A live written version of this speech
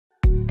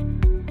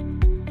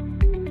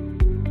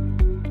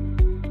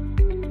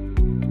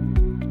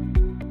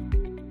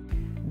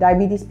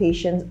diabetes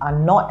patients are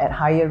not at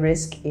higher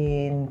risk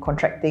in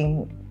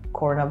contracting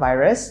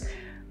coronavirus,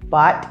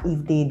 but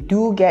if they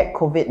do get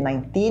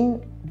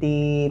COVID-19,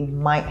 they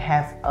might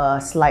have a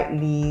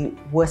slightly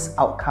worse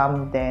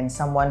outcome than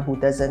someone who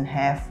doesn't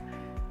have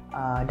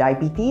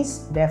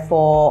diabetes.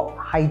 Therefore,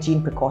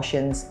 hygiene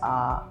precautions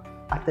are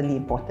utterly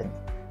important.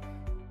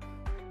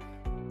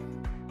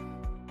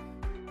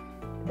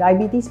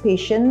 Diabetes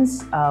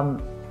patients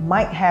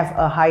might have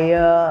a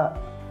higher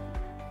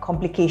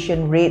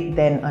complication rate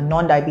than a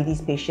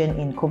non-diabetes patient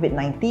in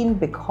COVID-19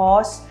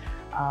 because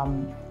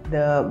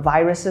the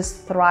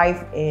viruses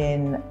thrive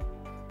in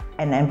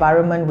an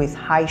environment with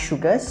high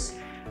sugars,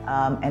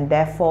 and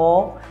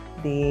therefore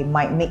they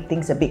might make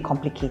things a bit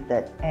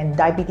complicated. And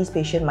diabetes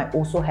patients might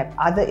also have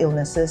other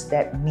illnesses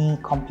that may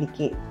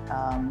complicate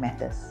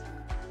matters.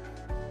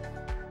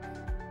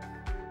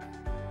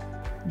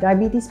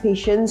 Diabetes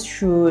patients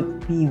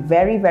should be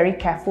very, very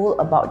careful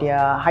about their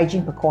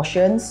hygiene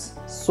precautions,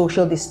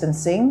 social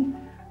distancing,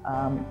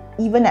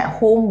 even at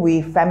home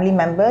with family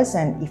members,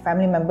 and if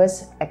family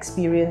members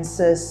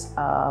experiences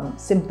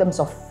symptoms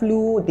of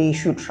flu, they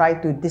should try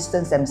to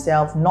distance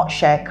themselves, not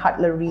share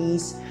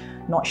cutleries,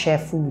 not share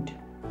food.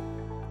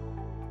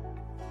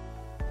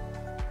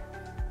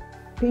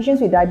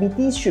 Patients with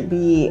diabetes should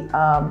be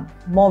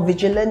more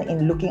vigilant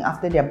in looking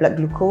after their blood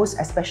glucose,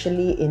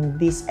 especially in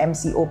this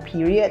MCO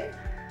period.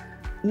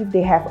 If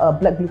they have a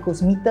blood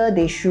glucose meter,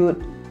 they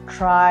should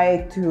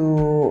try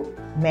to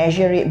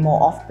measure it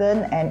more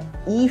often, and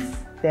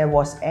if there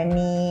was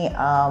any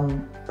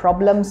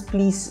problems,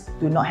 please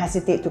do not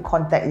hesitate to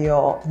contact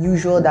your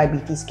usual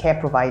diabetes care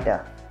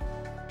provider.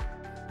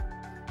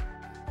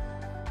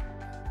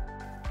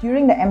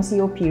 During the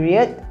MCO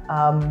period,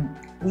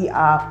 we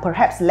are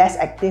perhaps less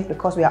active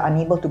because we are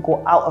unable to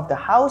go out of the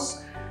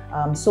house,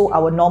 so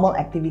our normal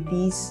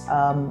activities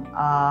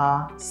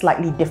are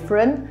slightly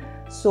different.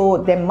 So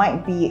there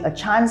might be a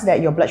chance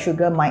that your blood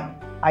sugar might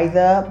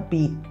either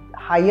be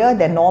higher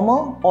than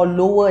normal or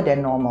lower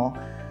than normal.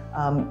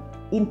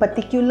 In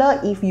particular,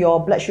 if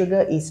your blood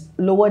sugar is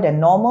lower than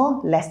normal,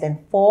 less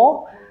than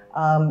 4,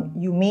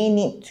 you may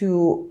need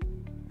to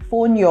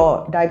phone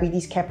your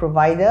diabetes care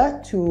provider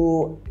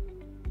to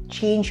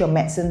change your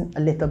medicine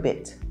a little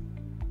bit.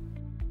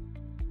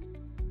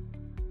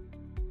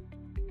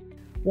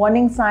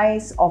 Warning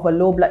signs of a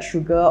low blood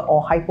sugar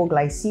or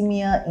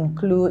hypoglycemia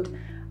include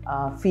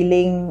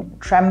feeling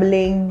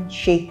trembling,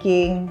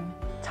 shaking,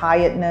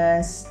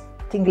 tiredness,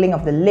 tingling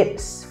of the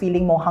lips,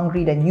 feeling more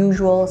hungry than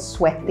usual,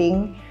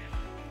 sweating,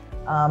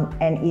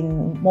 and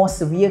in more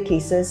severe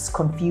cases,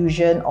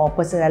 confusion or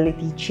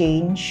personality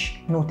change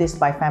noticed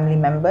by family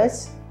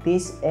members.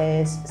 This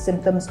is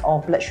symptoms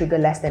of blood sugar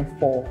less than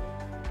 4.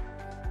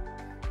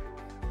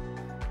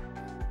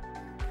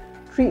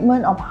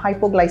 Treatment of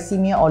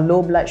hypoglycemia or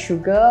low blood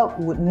sugar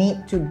would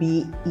need to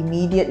be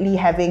immediately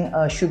having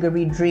a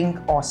sugary drink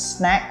or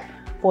snack,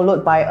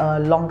 followed by a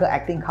longer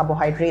acting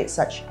carbohydrate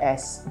such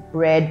as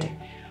bread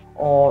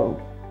or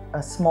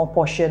a small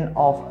portion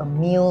of a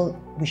meal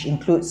which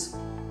includes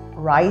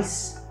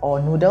rice or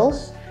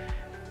noodles.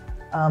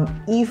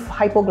 If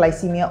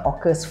hypoglycemia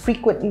occurs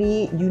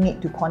frequently, you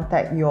need to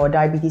contact your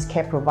diabetes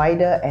care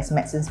provider as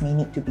medicines may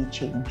need to be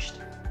changed.